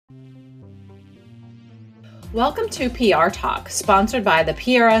Welcome to PR Talk, sponsored by the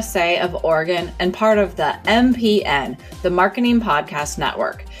PRSA of Oregon and part of the MPN, the Marketing Podcast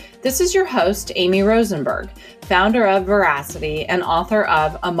Network. This is your host, Amy Rosenberg, founder of Veracity and author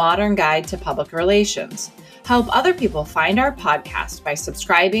of A Modern Guide to Public Relations. Help other people find our podcast by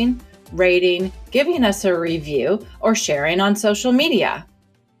subscribing, rating, giving us a review, or sharing on social media.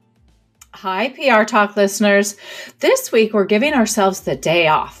 Hi, PR Talk listeners. This week, we're giving ourselves the day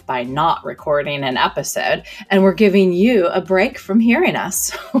off by not recording an episode, and we're giving you a break from hearing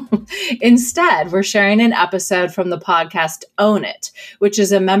us. Instead, we're sharing an episode from the podcast Own It, which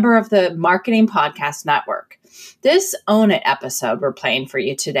is a member of the Marketing Podcast Network. This Own It episode we're playing for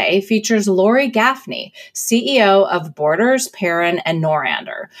you today features Lori Gaffney, CEO of Borders Perrin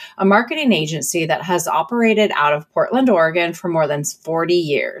Norrander, a marketing agency that has operated out of Portland, Oregon for more than 40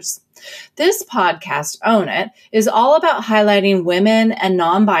 years. This podcast, Own It, is all about highlighting women and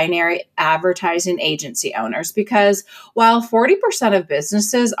non-binary advertising agency owners because while 40% of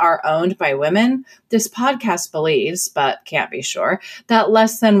businesses are owned by women, this podcast believes, but can't be sure, that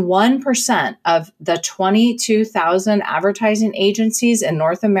less than 1% of the 22,000 advertising agencies in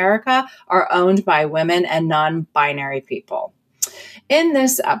North America are owned by women and non-binary people. In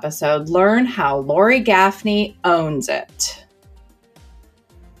this episode, learn how Lori Gaffney owns it.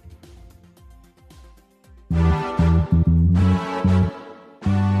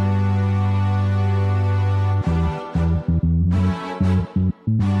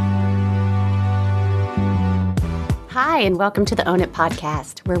 Hi, and welcome to the Own It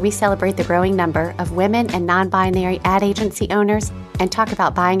podcast, where we celebrate the growing number of women and non-binary ad agency owners and talk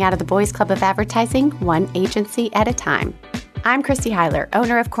about buying out of the boys' club of advertising, one agency at a time. I'm Christy Hiler,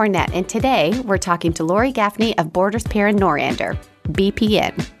 owner of Cornet, and today we're talking to Lori Gaffney of Borders Perrin Norrander,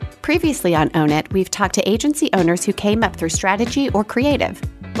 BPN. Previously on Own It, we've talked to agency owners who came up through strategy or creative.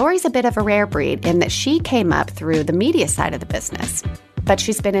 Lori's a bit of a rare breed in that she came up through the media side of the business. But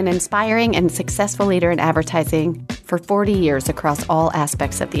she's been an inspiring and successful leader in advertising for 40 years across all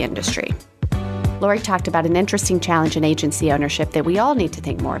aspects of the industry. Lori talked about an interesting challenge in agency ownership that we all need to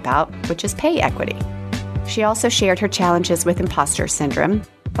think more about, which is pay equity. She also shared her challenges with imposter syndrome.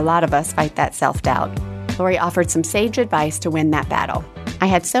 A lot of us fight that self-doubt. Lori offered some sage advice to win that battle. I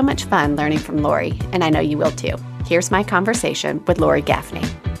had so much fun learning from Lori, and I know you will too. Here's my conversation with Lori Gaffney.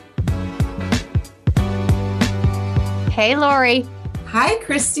 Hey, Lori. Hi,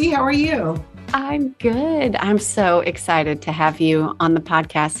 Christy. How are you? I'm good. I'm so excited to have you on the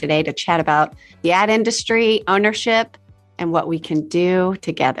podcast today to chat about the ad industry, ownership, and what we can do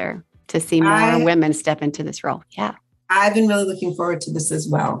together to see more women step into this role. Yeah. I've been really looking forward to this as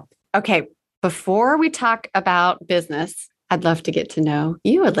well. Okay. Before we talk about business, I'd love to get to know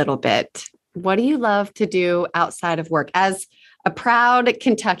you a little bit. What do you love to do outside of work? As a proud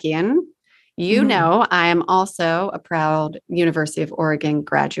Kentuckian, you know, I am also a proud University of Oregon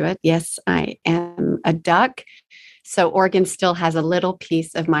graduate. Yes, I am a duck. So Oregon still has a little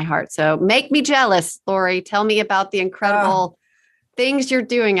piece of my heart. So make me jealous, Lori. Tell me about the incredible things you're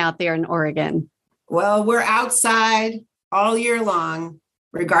doing out there in Oregon. Well, we're outside all year long,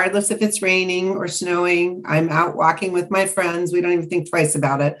 regardless if it's raining or snowing. I'm out walking with my friends. We don't even think twice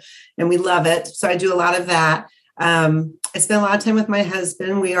about it. And we love it. So I do a lot of that. I spend a lot of time with my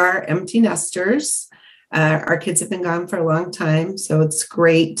husband. We are empty nesters. Our kids have been gone for a long time, so it's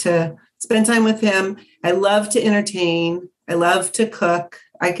great to spend time with him. I love to entertain. I love to cook.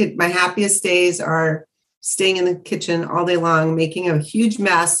 My happiest days are staying in the kitchen all day long, making a huge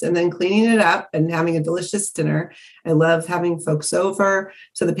mess and then cleaning it up and having a delicious dinner. I love having folks over.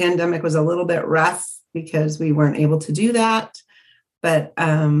 So the pandemic was a little bit rough because we weren't able to do that. But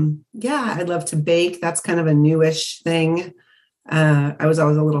I'd love to bake. That's kind of a newish thing. I was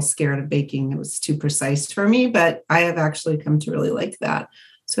always a little scared of baking. It was too precise for me, but I have actually come to really like that.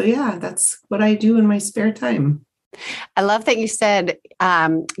 So yeah, that's what I do in my spare time. I love that you said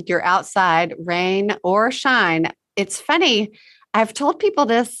you're outside, rain or shine. It's funny. I've told people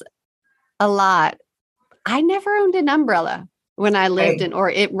this a lot. I never owned an umbrella when I lived in, or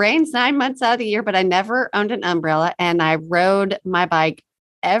it rains 9 months out of the year, but I never owned an umbrella and I rode my bike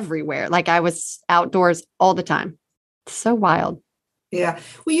everywhere. Like I was outdoors all the time. It's so wild. Yeah.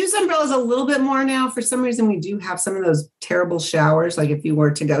 We use umbrellas a little bit more now. For some reason, we do have some of those terrible showers. Like if you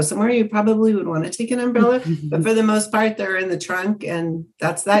were to go somewhere, you probably would want to take an umbrella, but for the most part, they're in the trunk and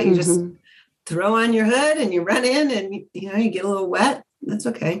that's that. You just throw on your hood and you run in and, you get a little wet. That's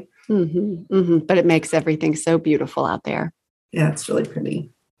okay. But it makes everything so beautiful out there. Yeah, it's really pretty.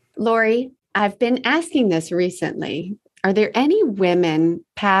 Lori, I've been asking this recently. Are there any women,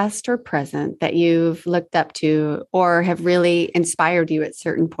 past or present, that you've looked up to or have really inspired you at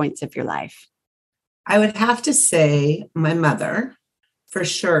certain points of your life? I would have to say my mother for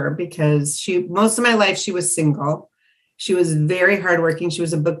sure, because most of my life, she was single. She was very hardworking. She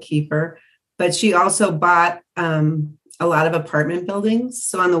was a bookkeeper, but she also bought a lot of apartment buildings.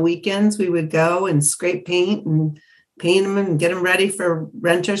 So on the weekends, we would go and scrape paint and paint them and get them ready for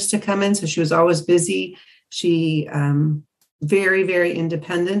renters to come in. So she was always busy. She very, very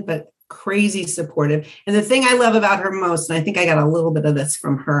independent, but crazy supportive. And the thing I love about her most, and I think I got a little bit of this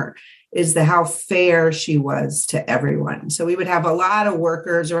from her, is how fair she was to everyone. So we would have a lot of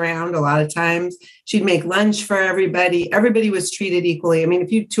workers around a lot of times. She'd make lunch for everybody. Everybody was treated equally. I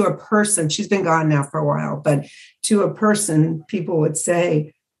mean, to a person, she's been gone now for a while, but to a person, people would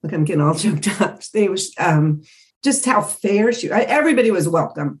say, look, I'm getting all choked up. They was just how fair everybody was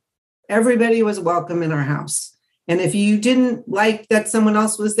welcome. Everybody was welcome in our house. And if you didn't like that someone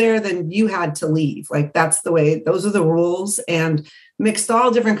else was there, then you had to leave. Like, that's the way, those are the rules, and mixed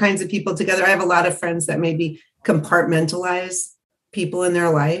all different kinds of people together. I have a lot of friends that maybe compartmentalize people in their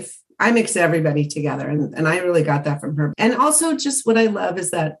life. I mix everybody together. And I really got that from her. And also just what I love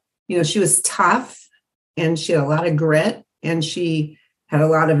is that, she was tough and she had a lot of grit and she had a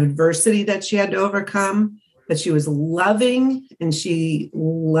lot of adversity that she had to overcome, but she was loving and she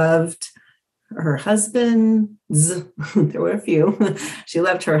loved her husbands. There were a few. She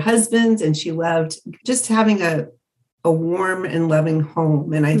loved her husbands and she loved just having a warm and loving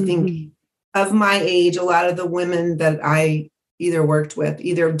home. And I think of my age, a lot of the women that I either worked with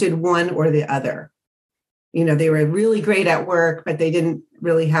either did one or the other. They were really great at work, but they didn't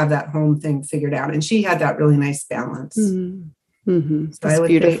really have that home thing figured out. And she had that really nice balance. Mm-hmm. So That's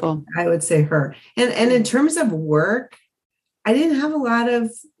beautiful. I would say her. And in terms of work, I didn't have a lot of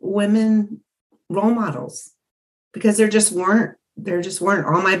women role models because there just weren't.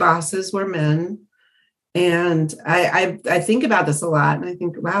 All my bosses were men. And I think about this a lot and I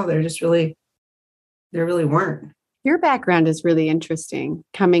think, wow, there really weren't. Your background is really interesting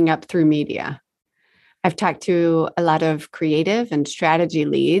coming up through media. I've talked to a lot of creative and strategy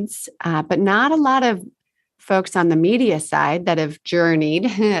leads, but not a lot of folks on the media side that have journeyed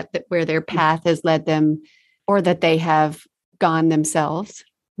where their path has led them or that they have gone themselves,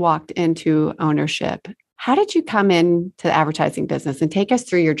 walked into ownership. How did you come into the advertising business and take us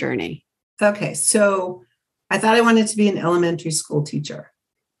through your journey? Okay, so I thought I wanted to be an elementary school teacher.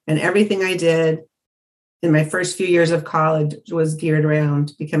 And everything I did in my first few years of college was geared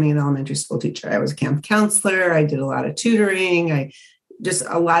around becoming an elementary school teacher. I was a camp counselor. I did a lot of tutoring. Just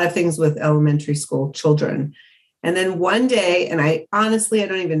a lot of things with elementary school children. And then one day, and I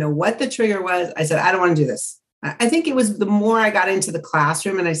don't even know what the trigger was. I said, I don't want to do this. I think it was the more I got into the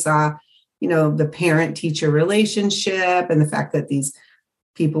classroom and I saw, the parent-teacher relationship and the fact that these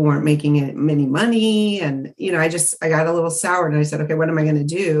people weren't making any money. And, I got a little soured and I said, okay, what am I going to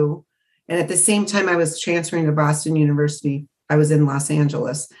do? And at the same time, I was transferring to Boston University. I was in Los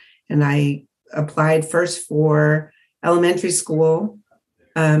Angeles and I applied first for elementary school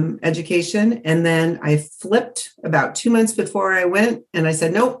education. And then I flipped about 2 months before I went and I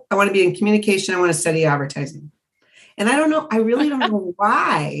said, nope, I want to be in communication. I want to study advertising. And I don't know, I really don't know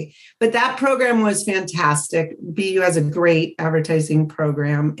why, but that program was fantastic. BU has a great advertising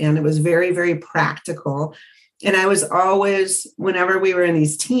program and it was very, very practical. And I was always, whenever we were in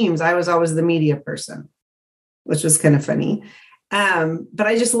these teams, I was always the media person, which was kind of funny. But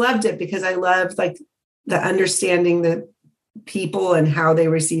I just loved it because I loved the understanding the people and how they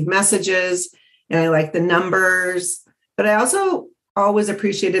receive messages. And I liked the numbers, but I also always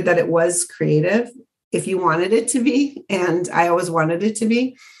appreciated that it was creative if you wanted it to be. And I always wanted it to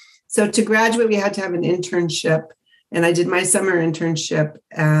be. So to graduate, we had to have an internship. And I did my summer internship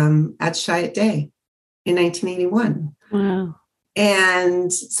at Chiat Day in 1981. Wow.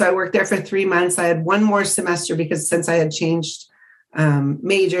 And so I worked there for 3 months. I had one more semester because since I had changed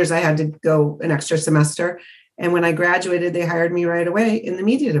majors, I had to go an extra semester. And when I graduated, they hired me right away in the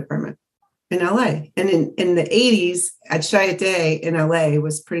media department in LA. And in the 80s at Chiat Day in LA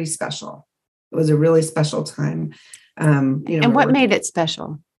was pretty special. It was a really special time. And what made it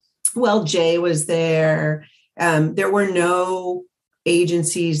special? Well, Jay was there. There were no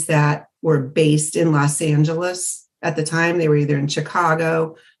agencies that were based in Los Angeles at the time. They were either in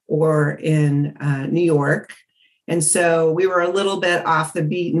Chicago or in New York. And so we were a little bit off the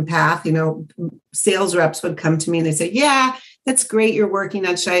beaten path. Sales reps would come to me and they say, yeah, that's great. You're working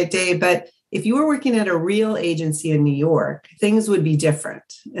at Chiat Day, but if you were working at a real agency in New York, things would be different.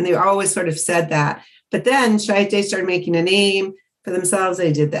 And they always sort of said that. But then Chiat Day started making a name for themselves.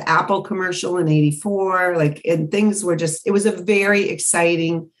 They did the Apple commercial in 84, and things were it was a very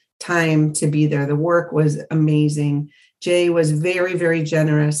exciting time to be there. The work was amazing. Jay was very, very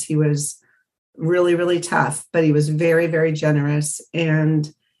generous. He was really, really tough, but he was very, very generous.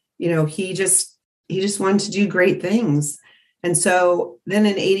 And, he just wanted to do great things. And so then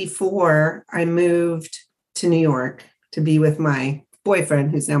in 84, I moved to New York to be with my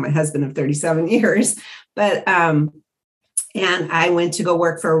boyfriend, who's now my husband of 37 years. But, and I went to go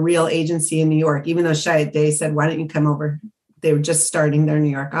work for a real agency in New York, even though they said, why don't you come over? They were just starting their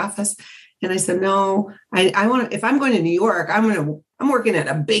New York office. And I said, no, I want to, if I'm going to New York, I'm working at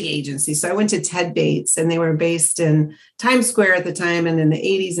a big agency. So I went to Ted Bates, and they were based in Times Square at the time. And in the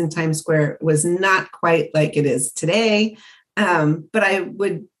 80s in Times Square, it was not quite like it is today. But I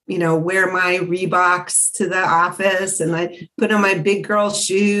would, wear my Reeboks to the office, and I put on my big girl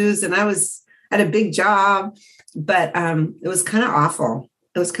shoes, and I had a big job, but it was kind of awful.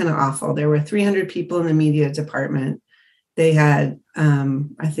 It was kind of awful. There were 300 people in the media department. They had,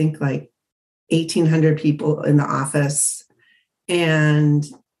 I think, like 1,800 people in the office. And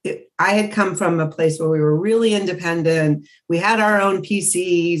I had come from a place where we were really independent. We had our own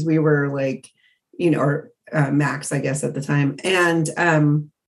PCs. We were like, or Macs, I guess, at the time.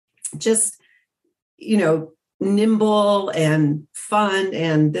 And just, nimble and fun.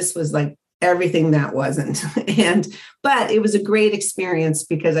 And this was like everything that wasn't. But it was a great experience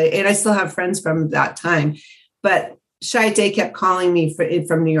because I still have friends from that time. But Shaite kept calling me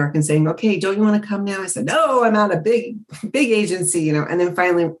from New York and saying, okay, don't you want to come now? I said, no, I'm at a big agency, And then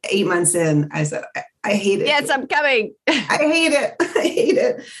finally 8 months in, I said, I hate it. Yes, I'm coming. I hate it. I hate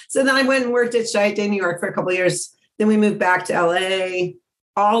it. So then I went and worked at Shaite New York for a couple of years. Then we moved back to LA,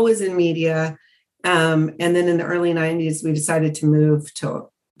 always in media. And then in the early 90s, we decided to move to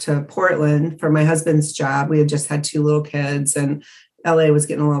Portland for my husband's job. We had just had 2 little kids, and LA was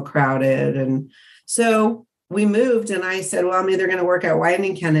getting a little crowded. And so we moved, and I said, well, I'm either going to work at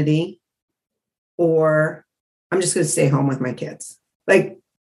Wieden & Kennedy, or I'm just going to stay home with my kids. Like,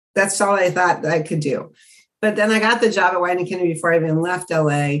 that's all I thought that I could do. But then I got the job at Wieden & Kennedy before I even left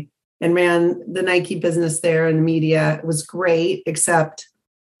LA, and ran the Nike business there in the media. It was great, except,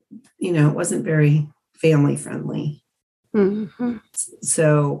 it wasn't very family friendly. Mm-hmm.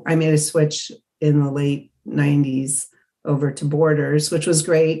 So I made a switch in the late 90s over to Borders, which was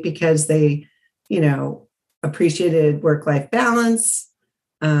great because they, appreciated work-life balance.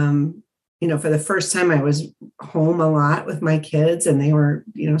 For the first time I was home a lot with my kids, and they were,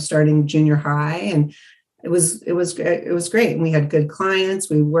 starting junior high, and it was great. And we had good clients.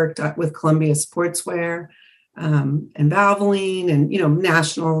 We worked with Columbia Sportswear, and Valvoline, and,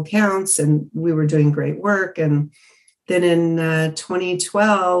 national accounts, and we were doing great work. And then in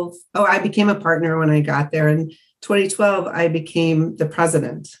 2012, I became a partner when I got there. In 2012, I became the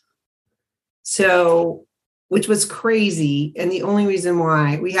president. So, which was crazy. And the only reason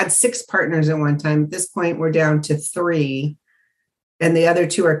why we had 6 partners at one time, at this point, we're down to 3. And the other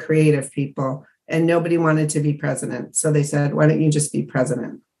 2 are creative people. And nobody wanted to be president. So they said, why don't you just be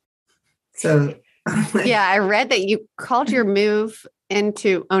president? So yeah, I read that you called your move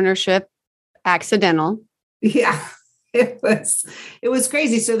into ownership accidental. Yeah, it was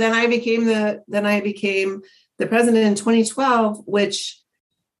crazy. So then I became the president in 2012, which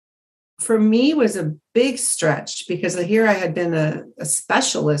for me was a big stretch because here I had been a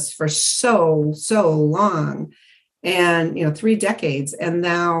specialist for so long, and 3 decades, and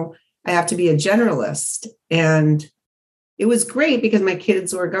now I have to be a generalist. And it was great because my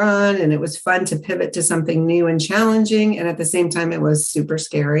kids were gone, and it was fun to pivot to something new and challenging. And at the same time, it was super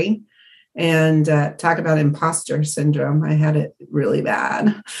scary. And talk about imposter syndrome. I had it really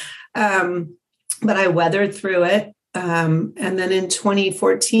bad. But I weathered through it. And then in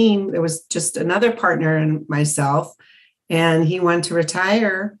 2014, there was just another partner and myself, and he wanted to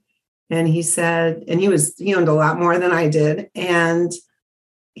retire. And he said, and he owned a lot more than I did. And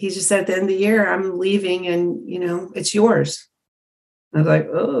he just said, at the end of the year, I'm leaving, and, it's yours. I was like,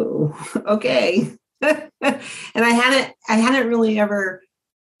 oh, okay. And I hadn't really ever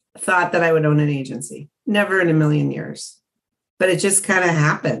thought that I would own an agency, never in a million years, but it just kind of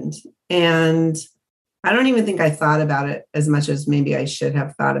happened. And I don't even think I thought about it as much as maybe I should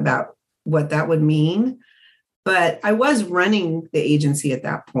have thought about what that would mean. But I was running the agency at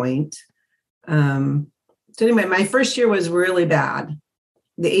that point. So anyway, my first year was really bad.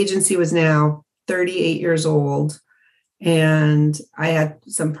 The agency was now 38 years old, and I had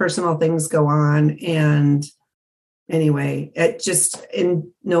some personal things go on. And anyway,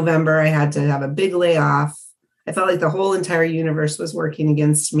 in November, I had to have a big layoff. I felt like the whole entire universe was working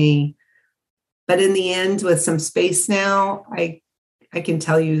against me. But in the end, with some space now, I can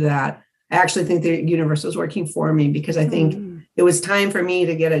tell you that I actually think the universe was working for me, because I think it was time for me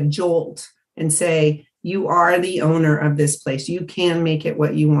to get a jolt and say, you are the owner of this place. You can make it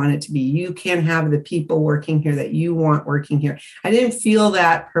what you want it to be. You can have the people working here that you want working here. I didn't feel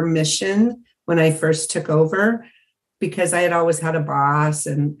that permission when I first took over because I had always had a boss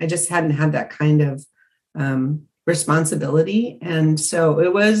and I just hadn't had that kind of responsibility. And so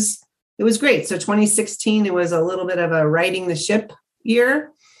it was great. So 2016, it was a little bit of a righting the ship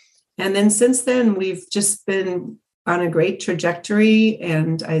year. And then since then, we've just been on a great trajectory.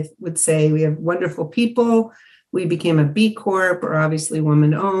 And I would say we have wonderful people. We became a B Corp. We're obviously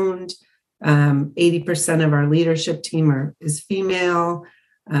woman owned. 80% of our leadership team is female.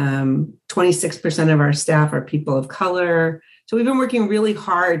 26% of our staff are people of color. So we've been working really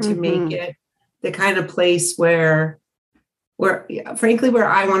hard to make it the kind of place where frankly, where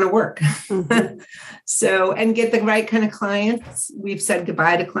I want to work. So, and get the right kind of clients. We've said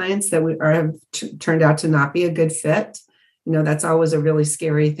goodbye to clients that have turned out to not be a good fit. You know, that's always a really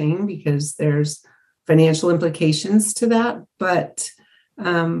scary thing because there's financial implications to that. But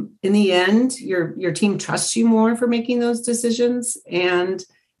in the end, your team trusts you more for making those decisions. And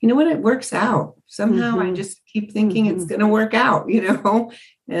you know what? It works out. Somehow I just keep thinking it's going to work out, you know,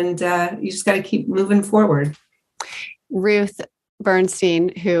 and you just got to keep moving forward. Ruth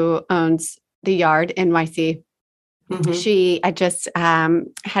Bernstein, who owns the Yard NYC, I just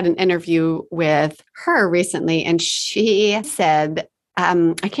had an interview with her recently, and she said,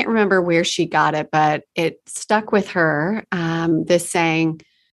 I can't remember where she got it, but it stuck with her, this saying,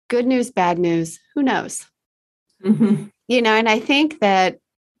 good news, bad news, who knows? You know, and I think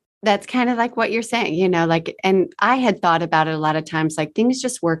that's kind of like what you're saying, you know, like, and I had thought about it a lot of times, like things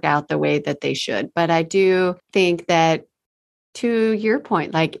just work out the way that they should. But I do think that to your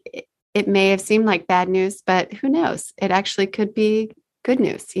point, like it may have seemed like bad news, but who knows? It actually could be good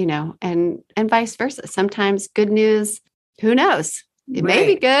news, you know, and vice versa. Sometimes good news, who knows? It may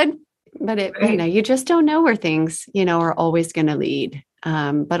be good, but you know, you just don't know where things, you know, are always going to lead.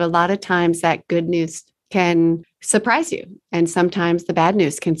 But a lot of times that good news can surprise you. And sometimes the bad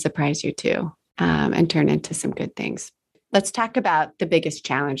news can surprise you too, and turn into some good things. Let's talk about the biggest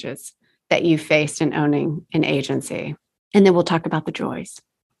challenges that you faced in owning an agency. And then we'll talk about the joys.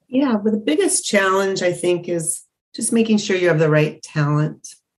 Yeah, but the biggest challenge, I think, is just making sure you have the right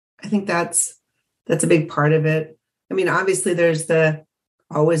talent. I think that's a big part of it. I mean, obviously, there's the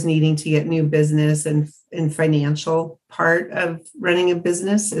always needing to get new business and financial part of running a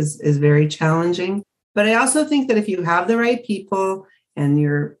business is very challenging. But I also think that if you have the right people and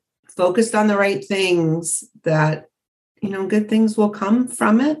you're focused on the right things, that, you know, good things will come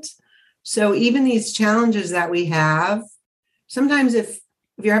from it. So even these challenges that we have, sometimes if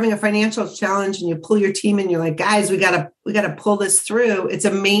you're having a financial challenge and you pull your team in, you're like, guys, we gotta pull this through. It's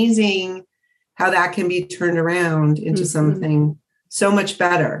amazing how that can be turned around into something so much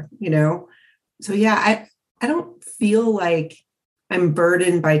better, you know? So yeah, I don't feel like I'm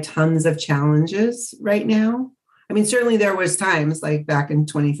burdened by tons of challenges right now. I mean, certainly there was times like back in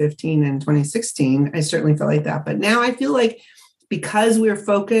 2015 and 2016, I certainly felt like that. But now I feel like because we're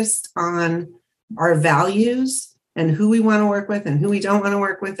focused on our values and who we want to work with and who we don't want to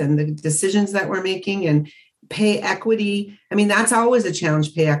work with and the decisions that we're making and pay equity. I mean, that's always a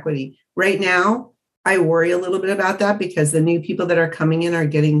challenge, pay equity. Right now, I worry a little bit about that because the new people that are coming in are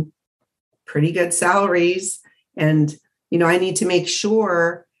getting pretty good salaries. And, you know, I need to make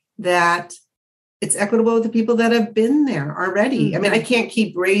sure that it's equitable with the people that have been there already. I mean, I can't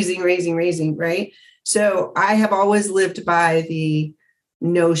keep raising, right? So I have always lived by the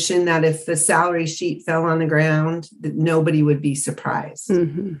notion that if the salary sheet fell on the ground, that nobody would be surprised.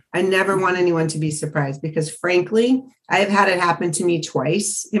 I never want anyone to be surprised because frankly, I've had it happen to me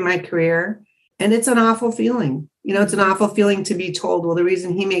twice in my career. And it's an awful feeling. You know, it's an awful feeling to be told, well, the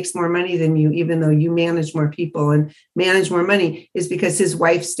reason he makes more money than you, even though you manage more people and manage more money, is because his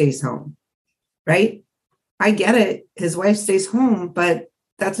wife stays home, right? I get it. His wife stays home, but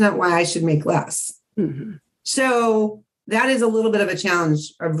that's not why I should make less. So that is a little bit of a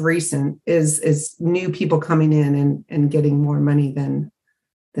challenge of recent is new people coming in and getting more money than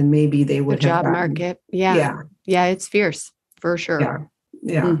maybe they would have. The job market. Yeah. It's fierce for sure.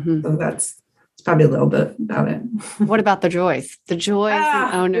 Yeah. So that's probably a little bit about it. What about the joys? The joys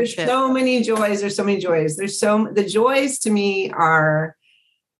of ownership. There's so many joys. The joys to me are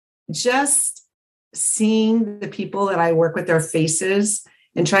just seeing the people that I work with, their faces,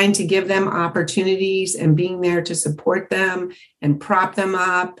 and trying to give them opportunities and being there to support them and prop them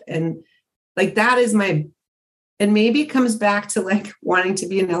up. And like, that is and maybe it comes back to like wanting to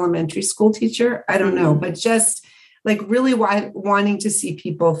be an elementary school teacher. I don't know, but just like really wanting to see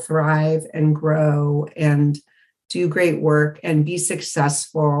people thrive and grow and do great work and be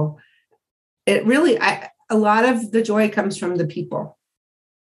successful. it really, a lot of the joy comes from the people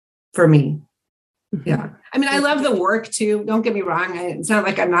for me. Yeah. I mean, I love the work too. Don't get me wrong. It's not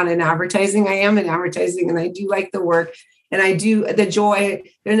like I'm not in advertising. I am in advertising and I do like the work, and I do the joy.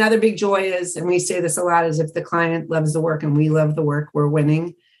 Another big joy is, and we say this a lot, is if the client loves the work and we love the work, we're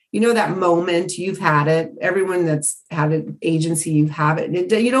winning. You know, that moment, you've had it. Everyone that's had an agency, you have it.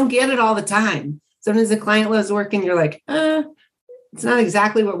 You don't get it all the time. Sometimes the client loves work and you're like, it's not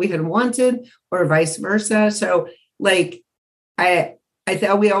exactly what we had wanted, or vice versa. So like, I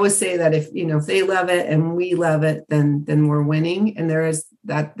thought we always say that if they love it and we love it, then we're winning. And there is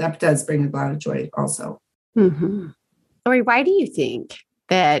that does bring a lot of joy also. Mm-hmm. Lori, why do you think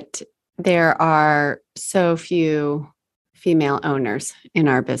that there are so few female owners in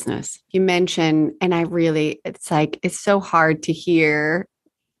our business? You mentioned, and it's so hard to hear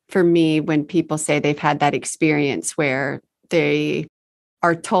for me when people say they've had that experience where they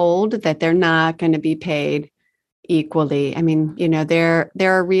are told that they're not going to be paid equally. I mean, there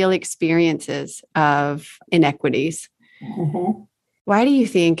are real experiences of inequities. Mm-hmm. Why do you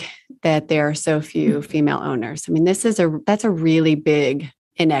think that there are so few female owners? I mean, that's a really big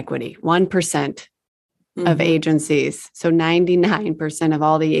inequity. 1% of agencies. So 99% of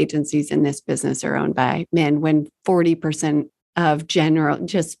all the agencies in this business are owned by men, when 40% of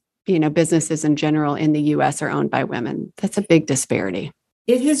businesses in general in the US are owned by women. That's a big disparity.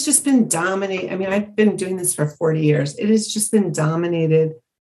 It has just been dominated. I mean, I've been doing this for 40 years. It has just been dominated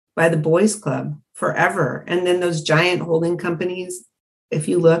by the boys club forever. And then those giant holding companies, if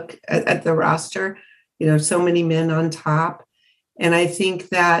you look at the roster, so many men on top. And I think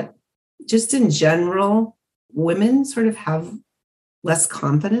that just in general, women sort of have less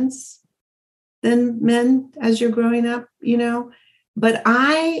confidence than men as you're growing up, But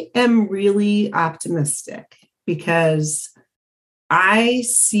I am really optimistic because I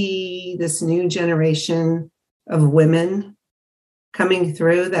see this new generation of women coming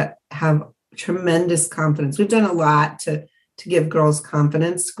through that have tremendous confidence. We've done a lot to give girls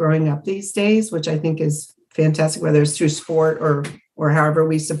confidence growing up these days, which I think is fantastic, whether it's through sport or however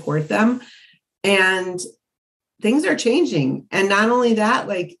we support them. And things are changing. And not only that,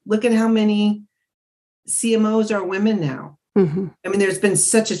 like, look at how many CMOs are women now. Mm-hmm. I mean, there's been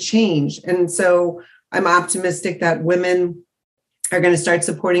such a change. And so I'm optimistic that women are going to start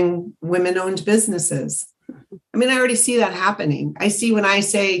supporting women-owned businesses. I mean, I already see that happening. I see when I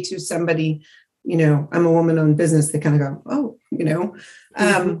say to somebody, I'm a woman-owned business, they kind of go, oh,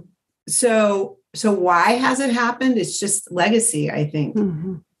 So why has it happened? It's just legacy, I think.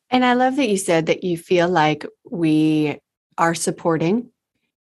 Mm-hmm. And I love that you said that you feel like we are supporting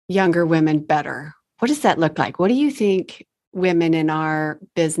younger women better. What does that look like? What do you think women in our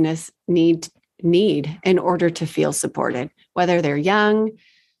business need in order to feel supported, whether they're young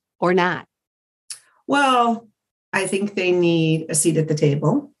or not? Well, I think they need a seat at the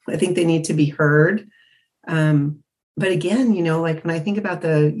table. I think they need to be heard. But again, like when I think about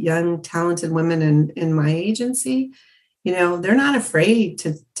the young, talented women in my agency, they're not afraid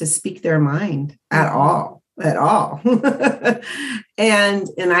to speak their mind at all. And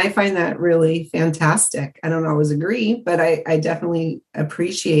I find that really fantastic. I don't always agree, but I definitely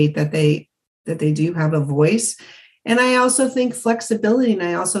appreciate that they do have a voice. And I also think flexibility. And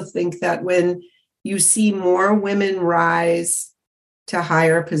I also think that when you see more women rise to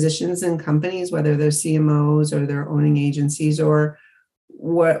higher positions in companies, whether they're CMOs or they're owning agencies or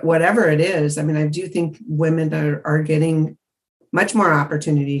whatever it is, I mean, I do think women are getting much more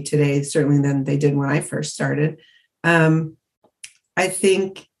opportunity today, certainly than they did when I first started. I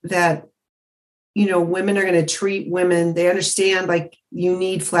think that, women are going to treat women, they understand like you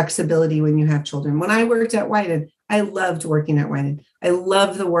need flexibility when you have children. When I worked at Whited, I loved working at Whited. I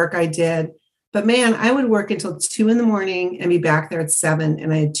loved the work I did. But man, I would work until 2 a.m. and be back there at 7.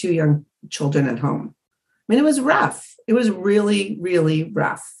 And I had 2 young children at home. I mean, it was rough. It was really, really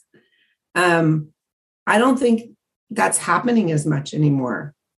rough. I don't think that's happening as much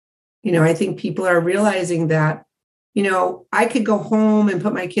anymore. I think people are realizing that, I could go home and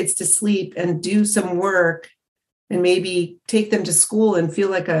put my kids to sleep and do some work and maybe take them to school and feel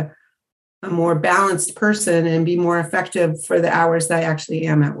like a more balanced person and be more effective for the hours that I actually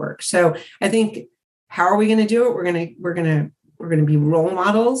am at work. So I think, how are we going to do it? We're going to be role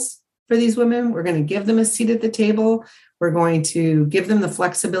models for these women. We're going to give them a seat at the table. We're going to give them the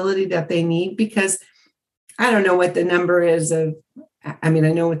flexibility that they need, because I don't know what the number is I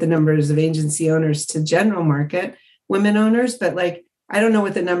know what the number is of agency owners to general market women owners, but I don't know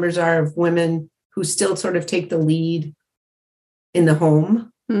what the numbers are of women who still sort of take the lead in the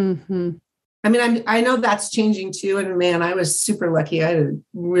home. Mm-hmm. I mean, I know that's changing too. And man, I was super lucky. I had a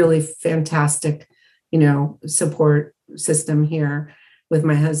really fantastic, support system here with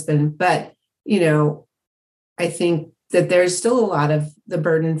my husband. But, I think that there's still a lot of the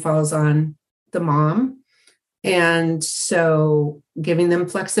burden falls on the mom. And so giving them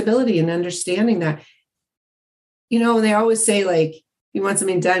flexibility and understanding that, they always say, like, you want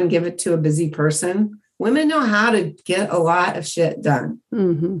something done, give it to a busy person. Women know how to get a lot of shit done.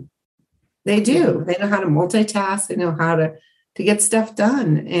 Mm-hmm. They do. They know how to multitask. They know how to get stuff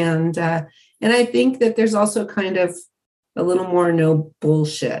done. And I think that there's also kind of a little more no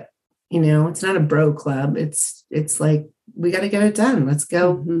bullshit. It's not a bro club. It's like, we got to get it done. Let's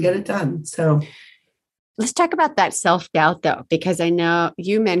go get it done. So let's talk about that self-doubt though, because I know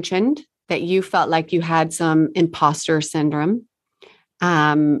you mentioned that you felt like you had some imposter syndrome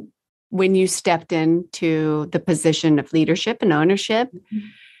when you stepped into the position of leadership and ownership.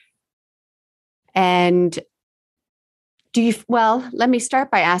 And let me start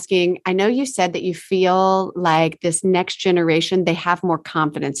by asking, I know you said that you feel like this next generation, they have more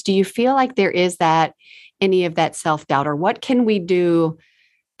confidence. Do you feel like there is any of that self-doubt, or what can we do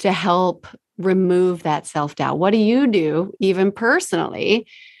to help remove that self-doubt? What do you do, even personally,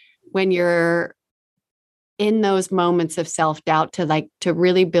 when you're in those moments of self-doubt to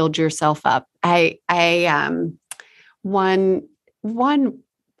really build yourself up? One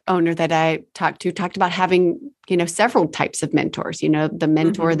owner that I talked about having, several types of mentors, the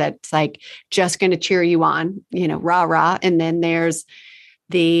mentor that's like just going to cheer you on, rah, rah. And then there's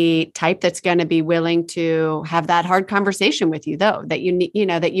the type that's going to be willing to have that hard conversation with you, though, that you need,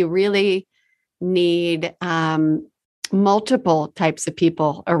 that you really need multiple types of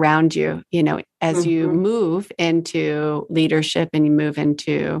people around you, as you move into leadership and you move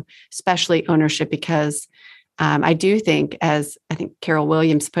into especially ownership, because I do think, as I think Carol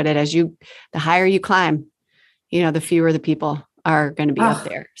Williams put it, the higher you climb, the fewer the people are going to be up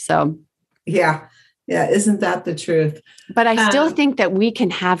there. So, yeah. Isn't that the truth? But I still think that we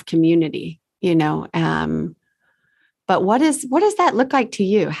can have community, but what does that look like to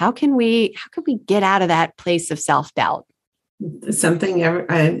you? How can we get out of that place of self-doubt? Something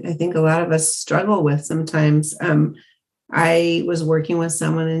I think a lot of us struggle with sometimes. I was working with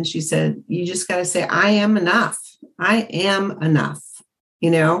someone and she said, you just got to say, I am enough. I am enough,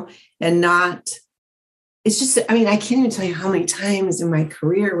 and not, it's just, I can't even tell you how many times in my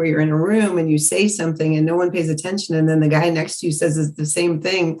career where you're in a room and you say something and no one pays attention. And then the guy next to you says the same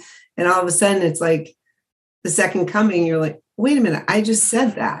thing. And all of a sudden it's like the second coming, you're like, wait a minute, I just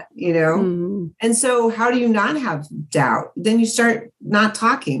said that, And so how do you not have doubt? Then you start not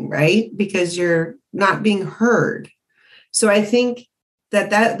talking, right? Because you're not being heard. So I think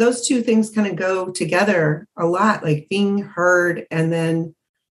that those two things kind of go together a lot, like being heard. And then,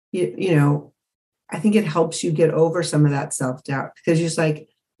 I think it helps you get over some of that self-doubt, because you're just like,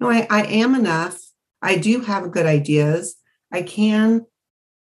 no, I am enough. I do have good ideas. I can,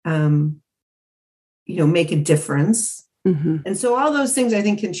 make a difference. And so all those things I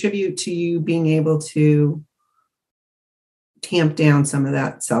think contribute to you being able to tamp down some of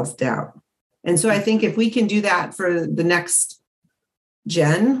that self-doubt. And so I think if we can do that for the next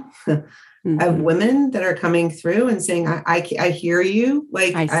gen of women that are coming through and saying, I hear you.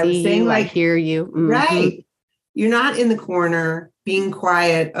 Like I was saying, like, I hear you. Right. You're not in the corner being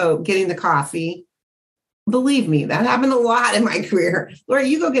quiet. Oh, getting the coffee. Believe me, that happened a lot in my career. Lori,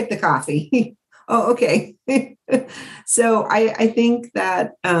 you go get the coffee. Oh, okay. So I think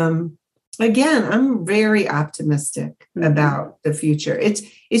that, again, I'm very optimistic about the future.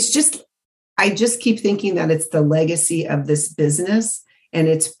 It's just, I just keep thinking that it's the legacy of this business and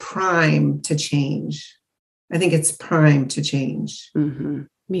it's prime to change. I think it's prime to change.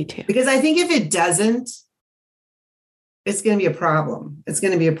 Me too. Because I think if it doesn't, it's going to be a problem. It's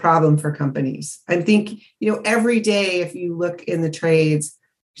going to be a problem for companies. I think, every day, if you look in the trades,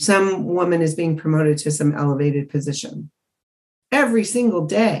 some woman is being promoted to some elevated position every single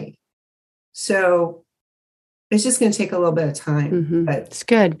day. So it's just going to take a little bit of time. But it's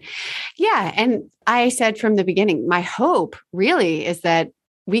good. Yeah. And I said from the beginning, my hope really is that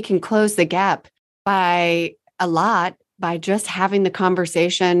we can close the gap by just having the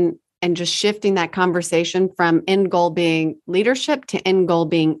conversation and just shifting that conversation from end goal being leadership to end goal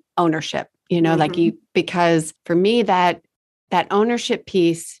being ownership, because for me, that ownership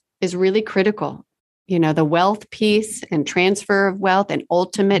piece is really critical. The wealth piece and transfer of wealth and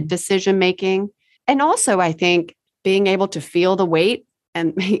ultimate decision-making. And also, I think being able to feel the weight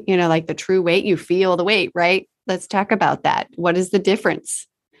and, like the true weight, you feel the weight, right? Let's talk about that. What is the difference?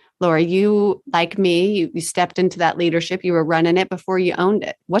 Lori, you, like me, you stepped into that leadership. You were running it before you owned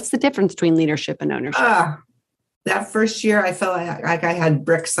it. What's the difference between leadership and ownership? That first year, I felt like I had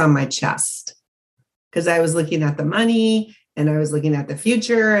bricks on my chest because I was looking at the money and I was looking at the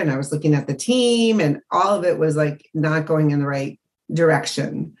future and I was looking at the team, and all of it was like not going in the right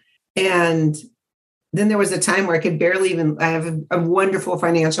direction. And then there was a time where I could barely I have a wonderful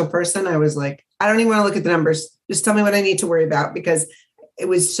financial person. I was like, I don't even want to look at the numbers. Just tell me what I need to worry about, because it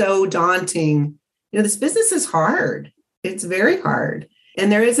was so daunting. This business is hard. It's very hard.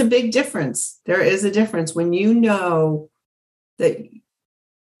 And there is a big difference. There is a difference when you know that,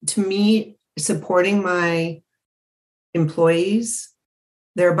 to me, supporting my employees,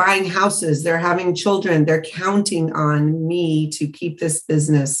 they're buying houses, they're having children, they're counting on me to keep this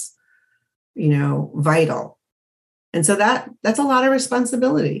business, vital. And so that's a lot of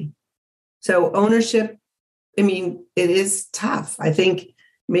responsibility. So ownership, it is tough. I think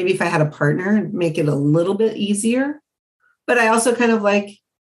maybe if I had a partner, it'd make it a little bit easier. But I also kind of like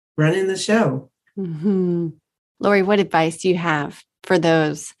running the show. Mm-hmm. Lori, what advice do you have for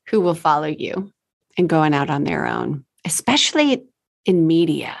those who will follow you and going out on their own, especially in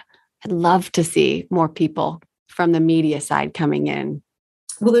media? I'd love to see more people from the media side coming in.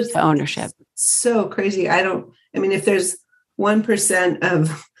 Well, there's ownership. So crazy. If there's 1%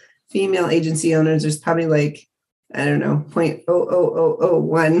 of female agency owners, there's probably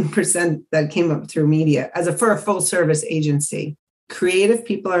 0.00001% that came up through media for a full service agency. Creative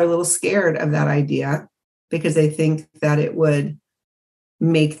people are a little scared of that idea because they think that it would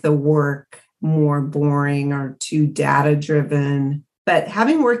make the work more boring or too data driven. But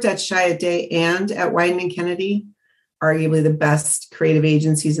having worked at Chiat and at Wieden & Kennedy, arguably the best creative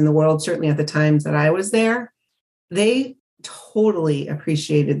agencies in the world, certainly at the times that I was there, they totally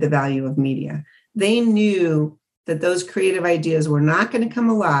appreciated the value of media. They knew that those creative ideas were not going to come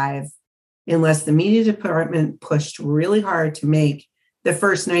alive unless the media department pushed really hard to make the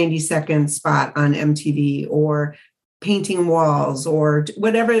first 90-second spot on MTV or painting walls or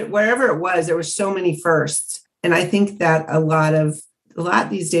wherever it was. There were so many firsts. And I think that a lot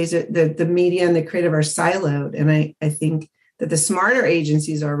these days, the media and the creative are siloed. And I think that the smarter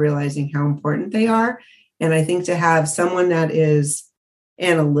agencies are realizing how important they are. And I think to have someone that is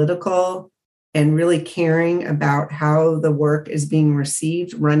analytical and really caring about how the work is being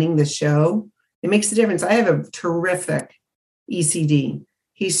received, running the show, it makes a difference. I have a terrific ECD.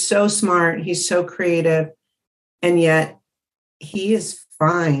 He's so smart. He's so creative. And yet he is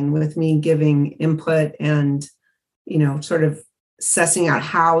fine with me giving input and, sort of sussing out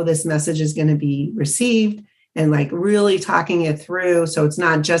how this message is going to be received and really talking it through. So it's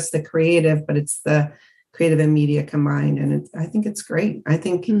not just the creative, but it's the creative and media combined. And I think it's great. I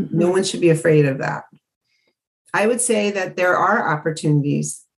think no one should be afraid of that. I would say that there are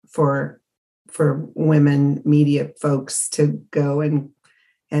opportunities for women media folks to go and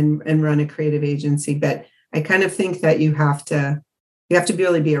run a creative agency. But I kind of think that you have to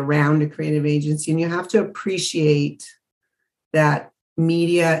really be around a creative agency, and you have to appreciate that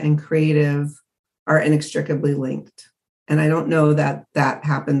media and creative are inextricably linked. And I don't know that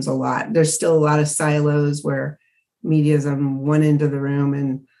happens a lot. There's still a lot of silos where media is on one end of the room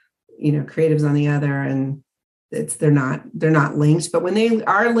and, creative's on the other, and they're not linked. But when they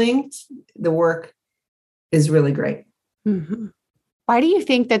are linked, the work is really great. Mm-hmm. Why do you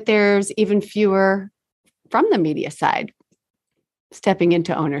think that there's even fewer from the media side stepping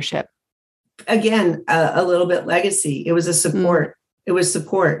into ownership? Again, a little bit legacy. It was a support. It was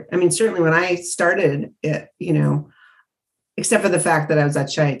support. Certainly when I started it, except for the fact that I was at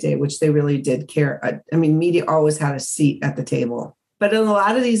Chiat, which they really did care. Media always had a seat at the table. But in a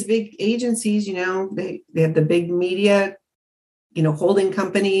lot of these big agencies, they have the big media, holding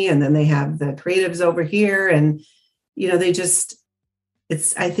company, and then they have the creatives over here. And,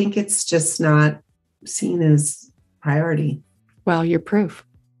 I think it's just not seen as priority. Well, you're proof.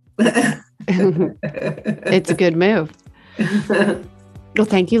 It's a good move. Well,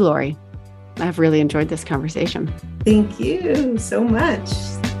 thank you, Lori. I've really enjoyed this conversation. Thank you so much.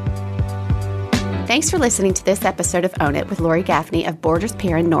 Thanks for listening to this episode of Own It with Lori Gaffney of Borders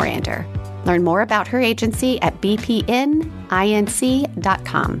Perrin Norrander. Learn more about her agency at bpninc.com.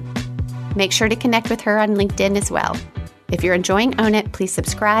 Make sure to connect with her on LinkedIn as well. If you're enjoying Own It, please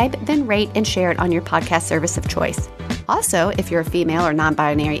subscribe, then rate and share it on your podcast service of choice. Also, if you're a female or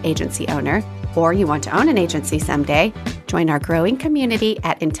non-binary agency owner, or you want to own an agency someday, join our growing community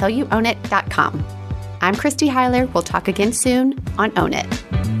at untilyouownit.com. I'm Christy Hiler. We'll talk again soon on Own It.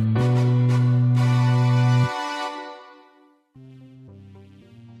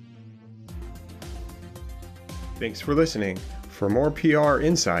 Thanks for listening. For more PR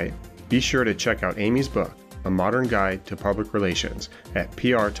insight, be sure to check out Amy's book, A Modern Guide to Public Relations, at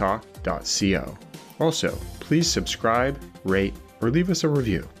prtalk.co. Also, please subscribe, rate, or leave us a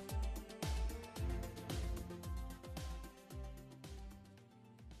review.